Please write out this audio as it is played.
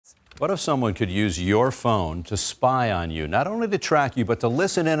What if someone could use your phone to spy on you, not only to track you, but to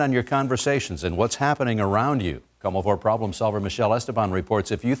listen in on your conversations and what's happening around you? KOMO4 problem solver Michelle Esteban reports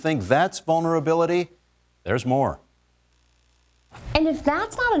if you think that's vulnerability, there's more. And if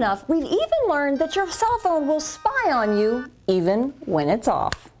that's not enough, we've even learned that your cell phone will spy on you even when it's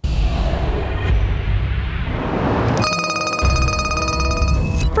off.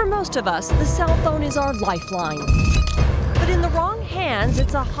 For most of us, the cell phone is our lifeline. But in the wrong hands,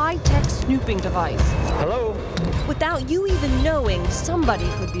 it's a high-tech snooping device. Hello? Without you even knowing, somebody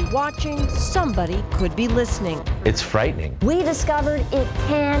could be watching, somebody could be listening. It's frightening. We discovered it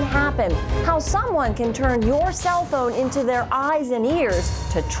can happen. How someone can turn your cell phone into their eyes and ears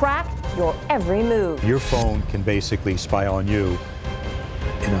to track your every move. Your phone can basically spy on you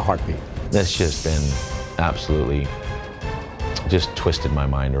in a heartbeat. That's just been absolutely just twisted my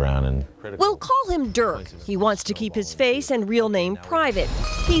mind around. And we'll call him Dirk. He wants to keep his face and real name private.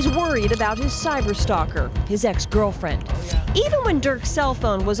 He's worried about his cyber stalker, his ex-girlfriend. Even when Dirk's cell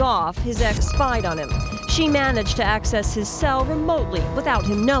phone was off, his ex spied on him. She managed to access his cell remotely without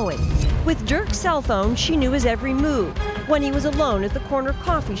him knowing. With Dirk's cell phone, she knew his every move. When he was alone at the corner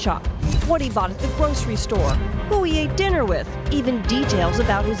coffee shop, what he bought at the grocery store, who he ate dinner with, even details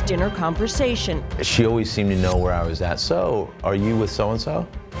about his dinner conversation. She always seemed to know where I was at. So, are you with so-and-so?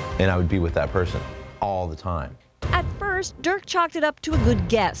 And I would be with that person all the time. At first, Dirk chalked it up to a good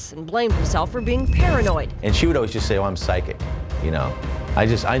guess and blamed himself for being paranoid. And she would always just say, oh, I'm psychic, you know.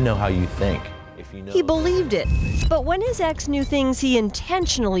 I know how you think. If you know. He believed it. But when his ex knew things he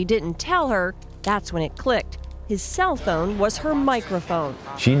intentionally didn't tell her, that's when it clicked. His cell phone was her microphone.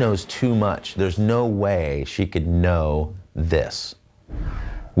 She knows too much. There's no way she could know this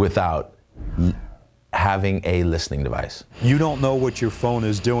without having a listening device. You don't know what your phone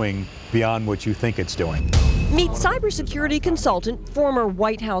is doing beyond what you think it's doing. Meet cybersecurity consultant, former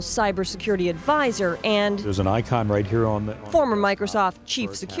White House cybersecurity advisor, and there's an icon right here on the former Microsoft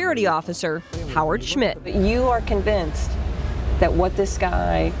Chief Security Officer, Howard Schmidt. You are convinced that what this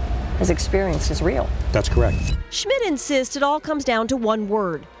guy has experienced is real. That's correct. Schmidt insists it all comes down to one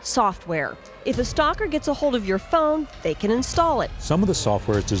word: software. If a stalker gets a hold of your phone, they can install it. Some of the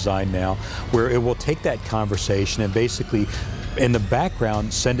software is designed now where it will take that conversation and basically in the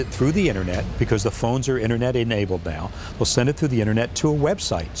background send it through the internet, because the phones are internet enabled now. They'll send it through the internet to a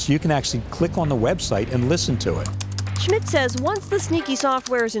website, so you can actually click on the website and listen to it. Schmidt says once the sneaky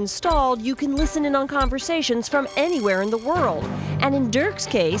software is installed, you can listen in on conversations from anywhere in the world. And in Dirk's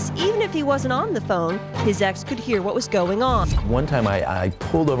case, even if he wasn't on the phone, his ex could hear what was going on. One time I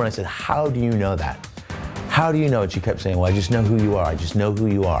pulled over and I said, how do you know that? How do you know it? She kept saying, well, I just know who you are. I just know who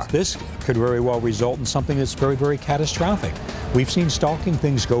you are. This could very well result in something that's very, very catastrophic. We've seen stalking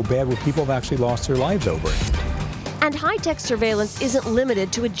things go bad where people have actually lost their lives over it. And high-tech surveillance isn't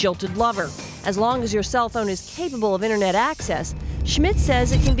limited to a jilted lover. As long as your cell phone is capable of internet access, Schmidt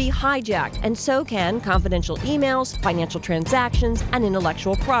says it can be hijacked, and so can confidential emails, financial transactions, and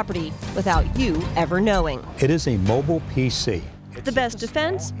intellectual property, without you ever knowing. It is a mobile PC. The best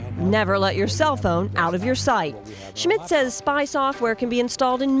defense? Never let your cell phone out of your sight. Schmidt says spy software can be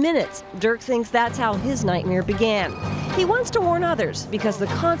installed in minutes. Dirk thinks that's how his nightmare began. He wants to warn others because the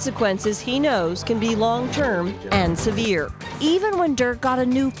consequences he knows can be long-term and severe. Even when Dirk got a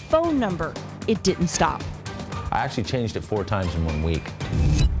new phone number, it didn't stop. I actually changed it 4 times in 1 week.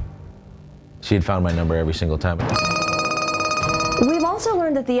 She had found my number every single time. We've also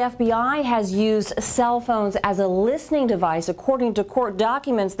learned that the FBI has used cell phones as a listening device. According to court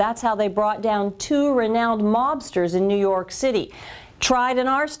documents, that's how they brought down 2 renowned mobsters in New York City. Tried in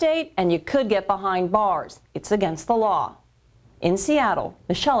our state, and you could get behind bars. It's against the law. In Seattle,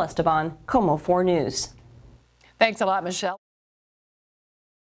 Michelle Esteban, KOMO4 News. Thanks a lot, Michelle.